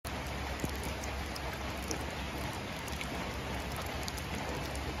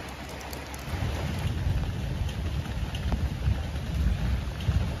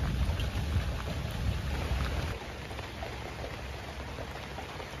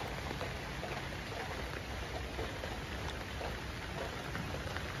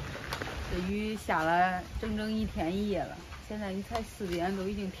雨下了整整1天1夜了，现在你才4点，都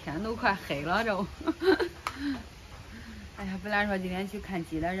已经天都快黑了都。哎呀，本来说今天去看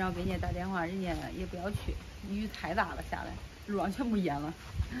鸡的，然后给人家打电话，人家也不要去，雨太大了下来，路上全部淹了。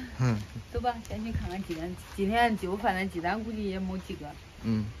走吧，先去看看鸡蛋。今天就饭的鸡蛋估计也没几个。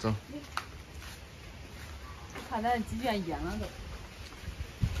走。看咱鸡圈淹了都，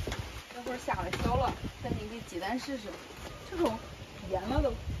这会儿下了小了，咱得给鸡蛋试试。这种淹了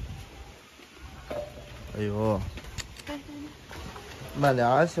都。哎呦，慢点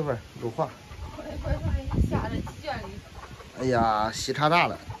啊，媳妇儿，路滑。快，下在鸡圈里。哎呀，稀差大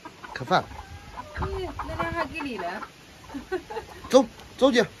了，可烦。你那点还给力了。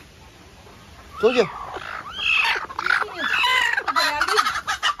走去。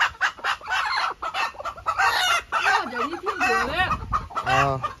这一瓶多了。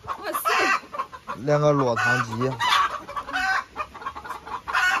啊。哇塞！2个落汤鸡。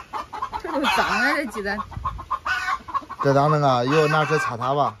这都脏了，这鸡蛋。这当那个有拿纸擦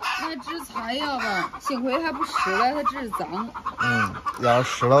擦吧。拿纸擦呀吧，幸亏还不湿了，它只是脏。要是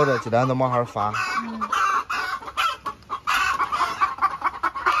湿了，这鸡蛋都没法发。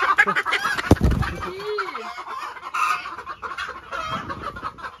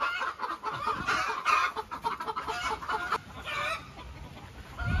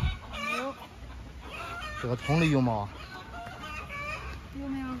这个桶里有吗？有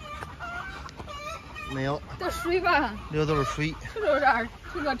没有？没有。这水吧？里头都是水。这都是啥？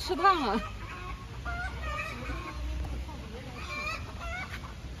是个池塘啊。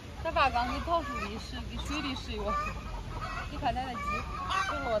咱爸刚给桃树里试，给水里试过。你看咱那鸡，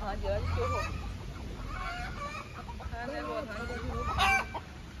都落汤鸡了，最后。看那落汤鸡，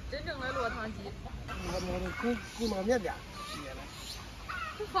真正的落汤鸡。我鸡毛面面。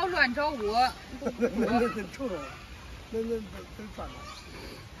不好乱找窝。那瞅瞅，那转了。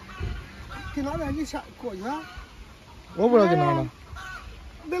跟哪呢？你下过去啊？我不知道跟哪呢。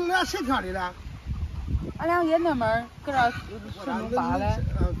那俩谁片里了？俺俩也那门搁这顺路扒的。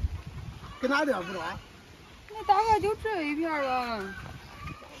跟哪地儿不知道？那大概就这一片吧。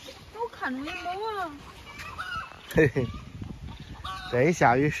我看出也没啊。嘿嘿，这一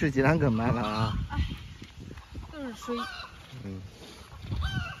下雨使鸡蛋更满了啊！都是水。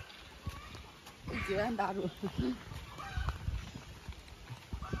鸡蛋打住。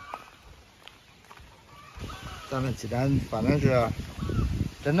咱们鸡蛋反正是，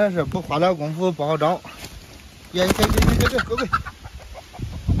真的是不花点功夫不好找。行，乖。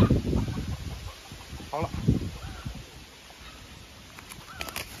好了。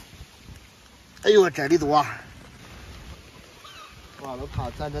哎呦，这里多啊！我都怕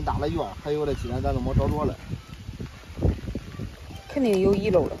咱真大了院，还有的鸡蛋咱都没找着了。肯定有遗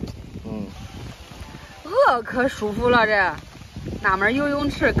漏了。鹅可舒服了，这那门游泳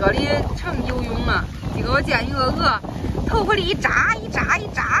池搁里成游泳了。今个我见一个鹅，头发里一扎，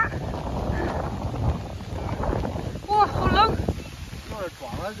哇，好冷。要是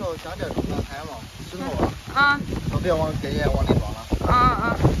装了之后，像这种海嘛，石头啊，都别跟人往里装了。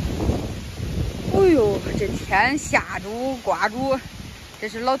啊。哎呦，这天下住刮住，这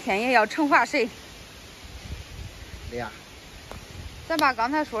是老天爷要惩罚谁？对呀。咱爸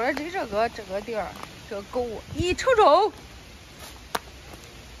刚才说的这个地儿，这狗，你瞅瞅。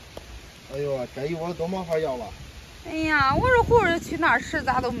哎呦，这一窝都没法要了。哎呀，我说或者去那儿吃，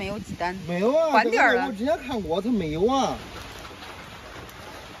咋都没有鸡蛋？没有啊，换地儿了。我之前看过，它没有啊。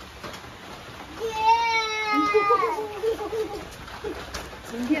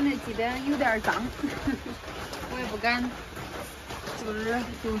今天的鸡蛋有点脏，我也不敢，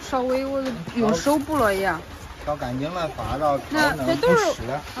就稍微我用手补了一样。挑干净了发到那这都是我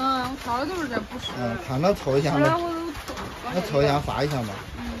挑的都是这不湿。看那凑一下吧。那凑一下发一下吧。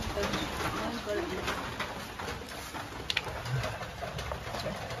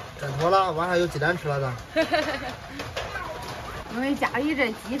真妥了，晚上有鸡蛋吃了的。因为家里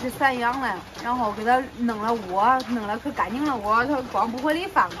这鸡是散养的，然后给它弄了窝，弄了可干净了窝，它光不回里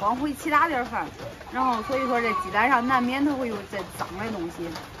饭，光回其他地儿饭，然后所以说这鸡蛋上难免它会有这脏的东西。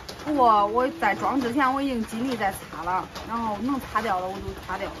不过我在装之前我已经尽力在擦了，然后能擦掉的我就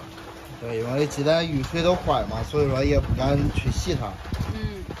擦掉了。对，因为鸡蛋遇水都坏嘛，所以说也不敢去洗它。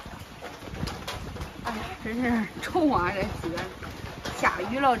哎呀，真是愁啊这鸡蛋。下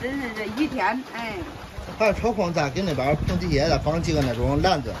雨了，真是这雨天，哎。还抽空再给那边棚底下再放几个那种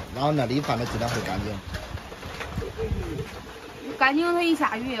篮子，然后那里放的鸡蛋会干净。干净它一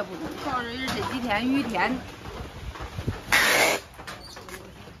下雨也不动，主要是这几天雨天。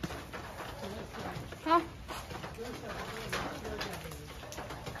好。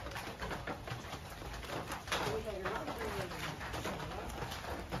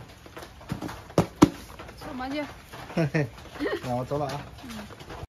忙去。嘿嘿，那我走了啊。嗯。